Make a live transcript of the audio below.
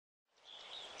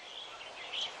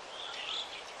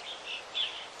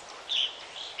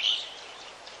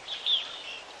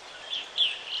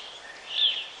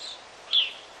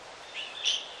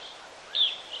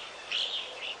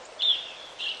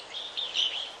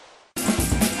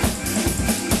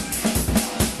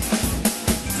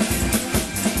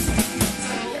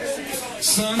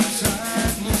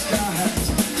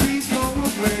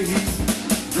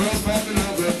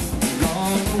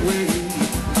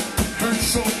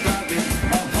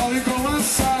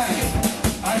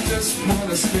just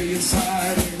wanna stay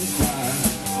inside and cry.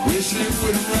 Wish it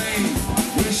would rain,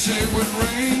 wish it would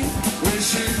rain,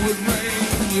 wish it would rain,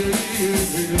 yeah.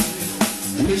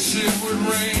 Wish it would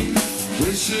rain,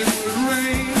 wish it would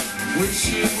rain, wish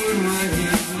it would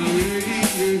rain, yeah.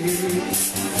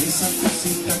 Esa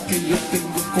cosita que yo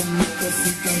tengo conmigo,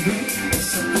 fíjate,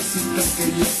 esa cosita que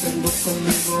yo tengo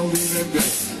conmigo, vive bien.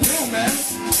 Yo, man,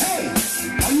 hey,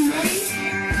 are you ready?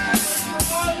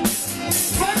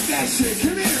 Fuck that shit,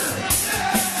 come here.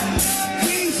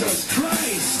 Jesus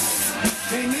Christ,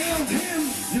 they nailed him.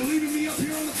 You're leaving me up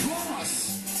here on the cross.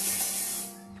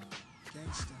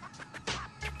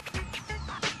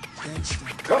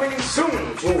 Coming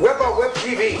soon to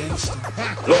WEPAwebTV,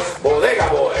 Los Bodega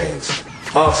Boys.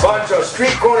 A bunch of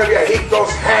street corner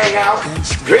viejitos hang out,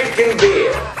 drinking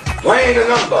beer, playing a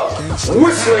number,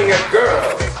 whistling at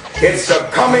girls. It's the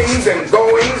comings and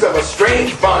goings of a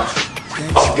strange bunch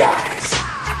of guys.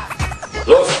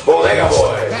 Los Bodega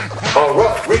Boys, a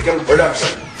rough Rican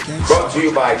production, brought to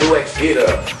you by New X Theater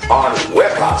on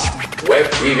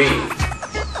WEPAwebTV.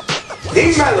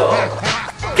 Dímelo,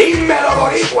 dímelo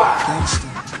boricua,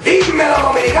 dímelo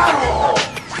dominicano,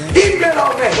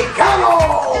 dímelo mexicano.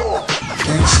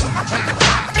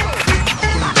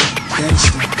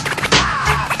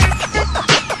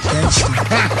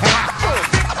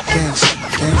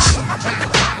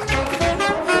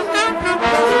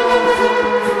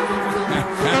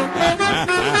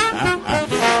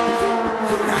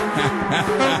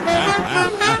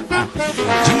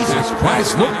 Jesus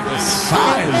Christ, look at the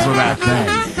size of that thing.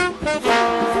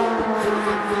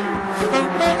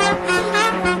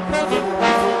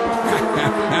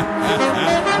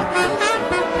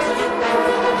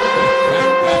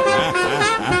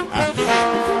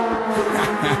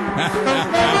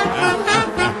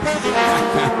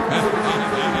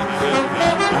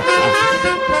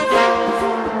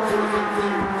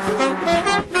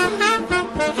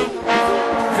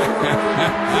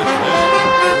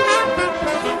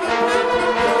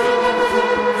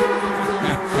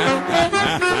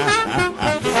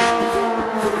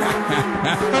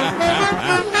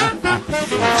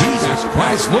 Jesus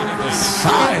Christ, look at the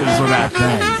size of that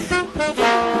thing.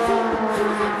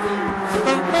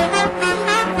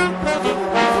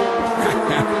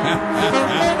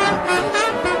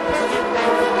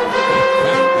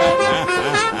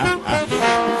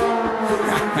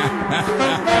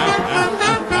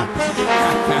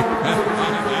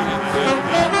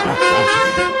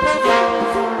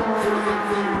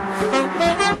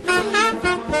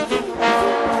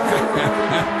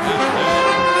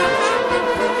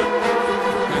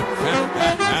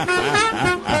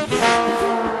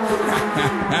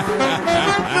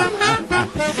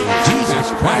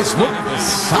 Jesus Christ, look at the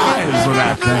size of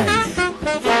that thing.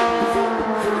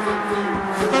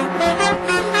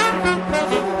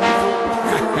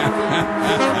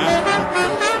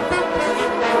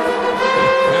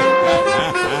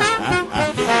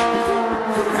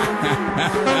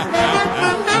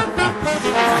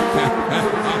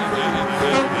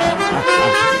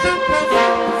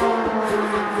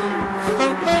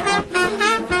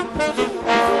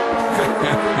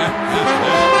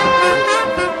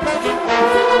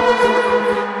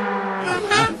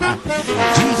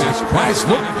 Christ,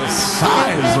 look at the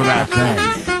size of that thing.